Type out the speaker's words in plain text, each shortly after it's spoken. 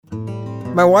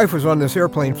My wife was on this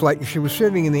airplane flight, and she was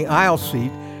sitting in the aisle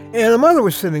seat, and a mother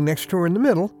was sitting next to her in the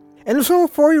middle, and this little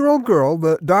 4-year-old girl,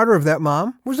 the daughter of that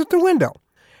mom, was at the window.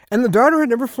 And the daughter had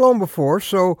never flown before,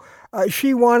 so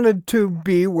she wanted to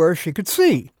be where she could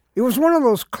see. It was one of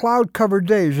those cloud-covered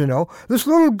days, you know. This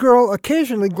little girl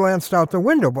occasionally glanced out the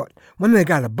window, but when they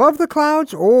got above the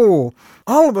clouds, all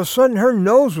of a sudden her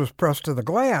nose was pressed to the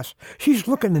glass. She's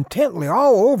looking intently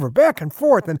all over, back and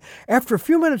forth, and after a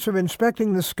few minutes of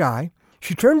inspecting the sky,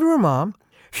 she turned to her mom.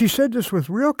 She said this with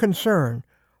real concern.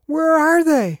 "Where are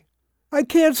they? I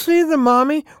can't see them,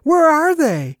 Mommy. Where are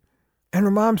they?" And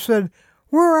her mom said,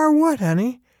 "Where are what,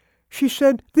 honey?" She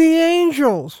said, "The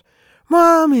angels.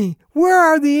 Mommy, where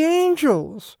are the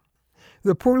angels?"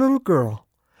 The poor little girl.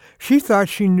 She thought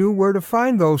she knew where to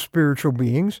find those spiritual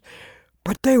beings,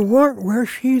 but they weren't where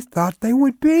she thought they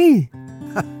would be.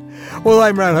 Well,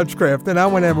 I'm Ron Hutchcraft, and I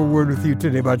want to have a word with you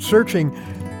today about searching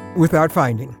without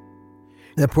finding.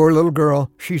 That poor little girl,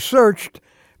 she searched,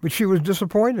 but she was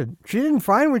disappointed. She didn't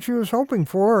find what she was hoping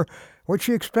for or what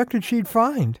she expected she'd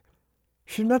find.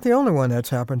 She's not the only one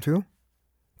that's happened to.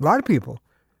 A lot of people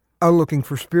are looking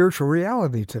for spiritual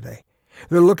reality today.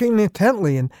 They're looking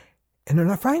intently and they're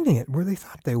not finding it where they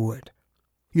thought they would.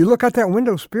 You look out that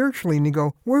window spiritually and you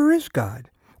go, where is God?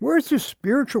 Where's this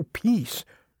spiritual peace?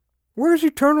 Where's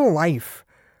eternal life?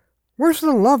 Where's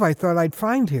the love I thought I'd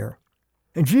find here?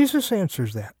 And Jesus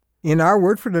answers that in our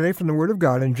word for today from the Word of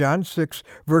God in John 6,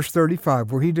 verse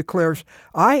 35, where he declares,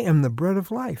 "I am the bread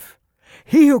of life.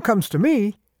 He who comes to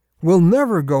me will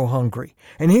never go hungry,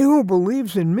 and he who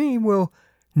believes in me will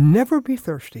never be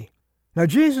thirsty." Now,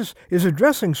 Jesus is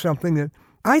addressing something that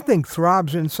I think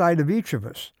throbs inside of each of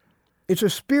us. It's a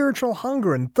spiritual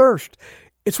hunger and thirst.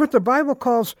 It's what the Bible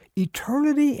calls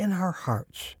eternity in our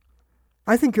hearts.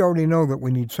 I think you already know that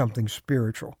we need something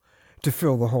spiritual to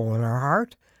fill the hole in our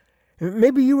heart.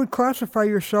 Maybe you would classify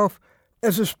yourself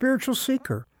as a spiritual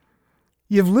seeker.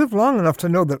 You've lived long enough to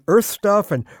know that earth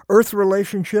stuff and earth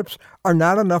relationships are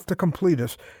not enough to complete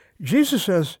us. Jesus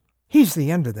says he's the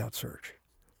end of that search.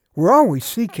 We're always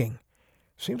seeking.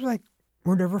 Seems like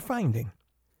we're never finding.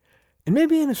 And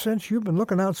maybe in a sense you've been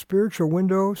looking out spiritual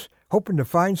windows, hoping to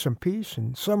find some peace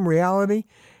and some reality.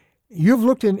 You've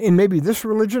looked in maybe this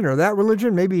religion or that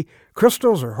religion, maybe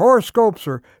crystals or horoscopes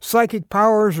or psychic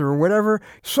powers or whatever.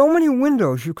 So many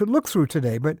windows you could look through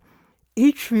today, but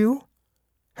each view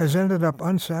has ended up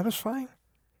unsatisfying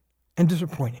and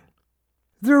disappointing.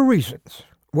 There are reasons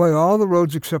why all the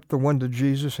roads except the one to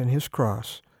Jesus and his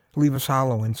cross leave us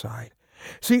hollow inside.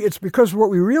 See, it's because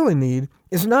what we really need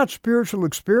is not spiritual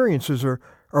experiences or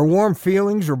warm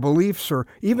feelings or beliefs or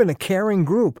even a caring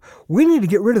group. We need to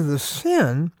get rid of the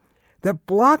sin that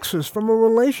blocks us from a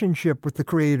relationship with the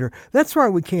Creator. That's why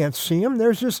we can't see him.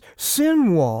 There's this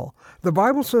sin wall. The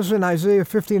Bible says in Isaiah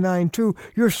 59:2,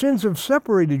 your sins have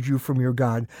separated you from your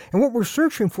God. And what we're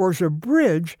searching for is a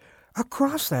bridge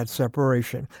across that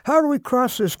separation. How do we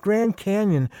cross this Grand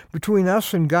Canyon between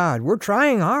us and God? We're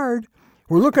trying hard.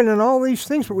 We're looking at all these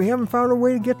things, but we haven't found a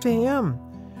way to get to him.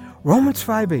 Romans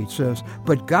 5:8 says,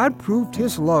 but God proved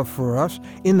his love for us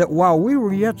in that while we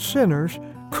were yet sinners,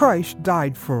 Christ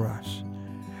died for us.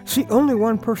 See, only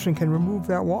one person can remove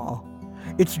that wall.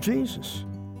 It's Jesus.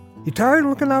 You tired of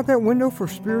looking out that window for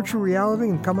spiritual reality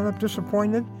and coming up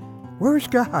disappointed? Where's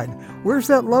God? Where's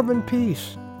that love and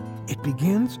peace? It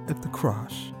begins at the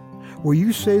cross, where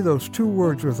you say those two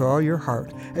words with all your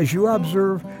heart. As you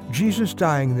observe Jesus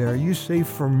dying there, you say,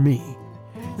 for me.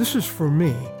 This is for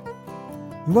me.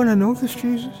 You want to know this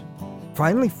Jesus?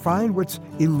 Finally find what's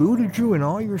eluded you in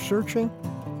all your searching?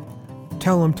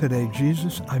 Tell him today,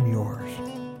 Jesus, I'm yours.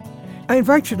 I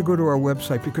invite you to go to our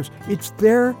website because it's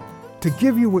there to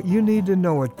give you what you need to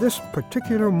know at this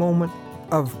particular moment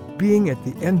of being at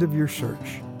the end of your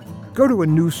search. Go to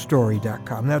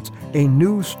anewstory.com. That's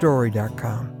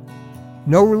anewstory.com.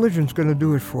 No religion's going to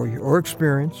do it for you, or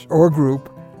experience, or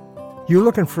group. You're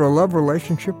looking for a love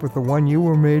relationship with the one you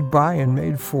were made by and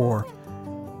made for.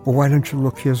 Well, why don't you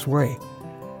look his way?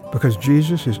 Because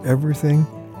Jesus is everything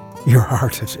your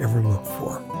heart has ever looked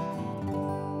for.